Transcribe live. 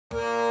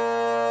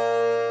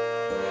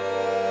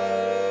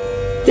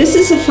This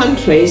is a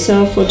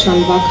fundraiser for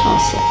Janwaar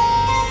Castle.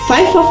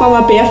 5 of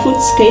our Barefoot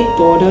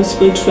skateboarders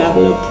will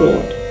travel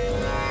abroad.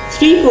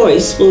 3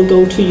 boys will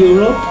go to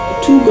Europe,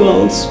 2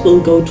 girls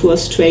will go to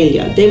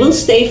Australia. They will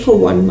stay for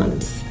 1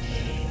 month.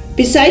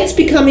 Besides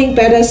becoming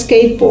better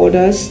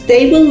skateboarders,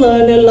 they will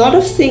learn a lot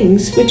of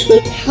things which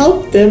will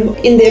help them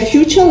in their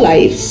future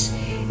lives.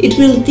 It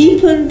will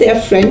deepen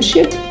their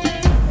friendship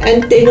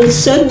and they will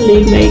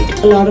certainly make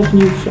a lot of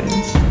new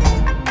friends.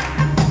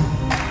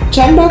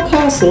 Janwaar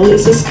Castle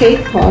is a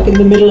skate park in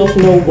the middle of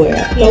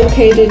nowhere,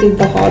 located in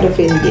the heart of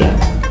India.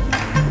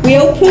 We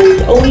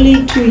opened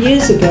only 2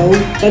 years ago,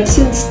 but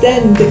since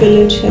then the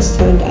village has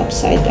turned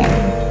upside down.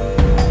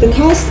 The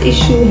caste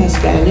issue has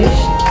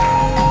vanished.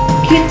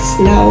 Kids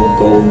now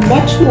go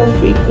much more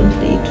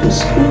frequently to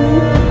school.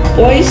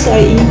 Boys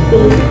are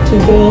equal to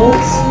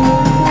girls.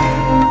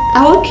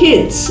 Our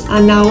kids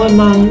are now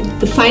among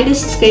the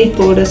finest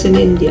skateboarders in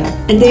India,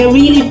 and they are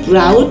really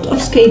proud of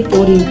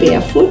skateboarding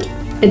barefoot.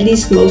 At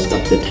least most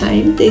of the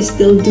time they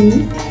still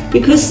do,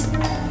 because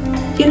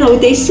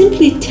they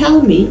simply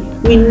tell me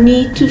we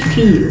need to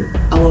feel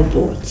our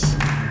boards.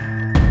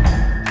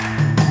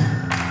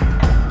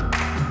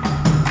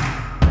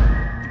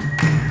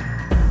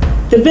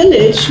 The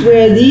village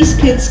where these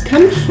kids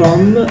come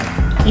from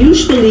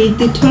usually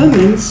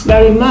determines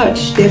very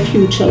much their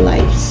future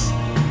lives.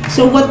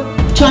 So what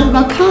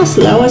Janwaar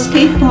Castle, our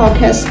skate park,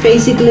 has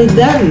basically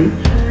done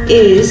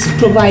is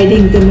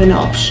providing them an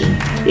option.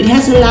 It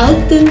has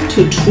allowed them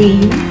to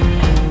dream,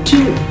 to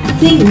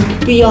think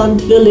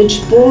beyond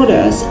village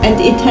borders, and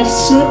it has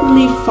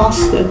certainly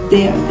fostered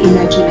their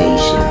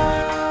imagination.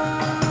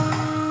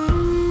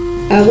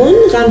 Arun,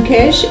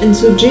 Ramkesh and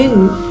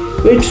Sujin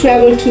will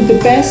travel to the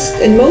best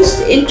and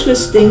most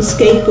interesting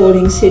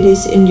skateboarding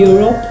cities in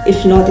Europe,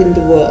 if not in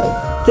the world.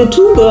 The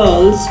 2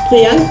 girls,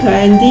 Priyanka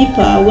and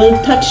Deepa, will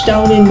touch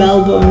down in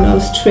Melbourne,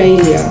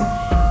 Australia.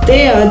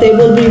 There they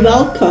will be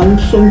welcomed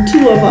from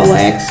 2 of our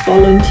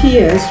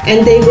ex-volunteers,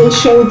 and they will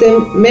show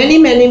them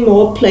many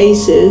more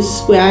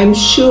places where I'm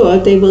sure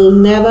they will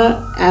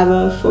never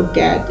ever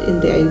forget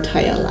in their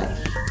entire life.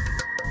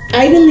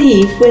 I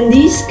believe when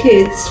these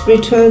kids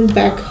return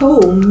back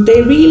home, they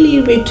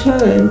really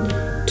return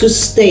to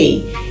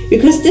stay,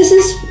 because this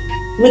is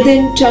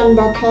within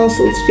Janwaar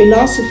Castle's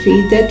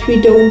philosophy that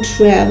we don't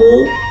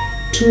travel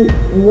to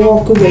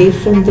walk away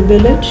from the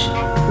village.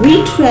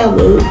 We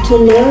travel to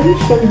learn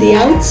from the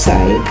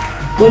outside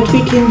what we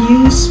can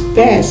use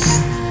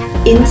best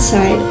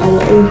inside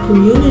our own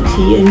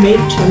community and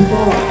make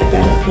Janwaar a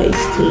better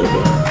place to live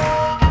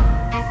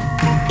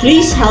in.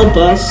 Please help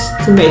us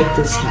to make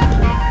this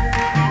happen.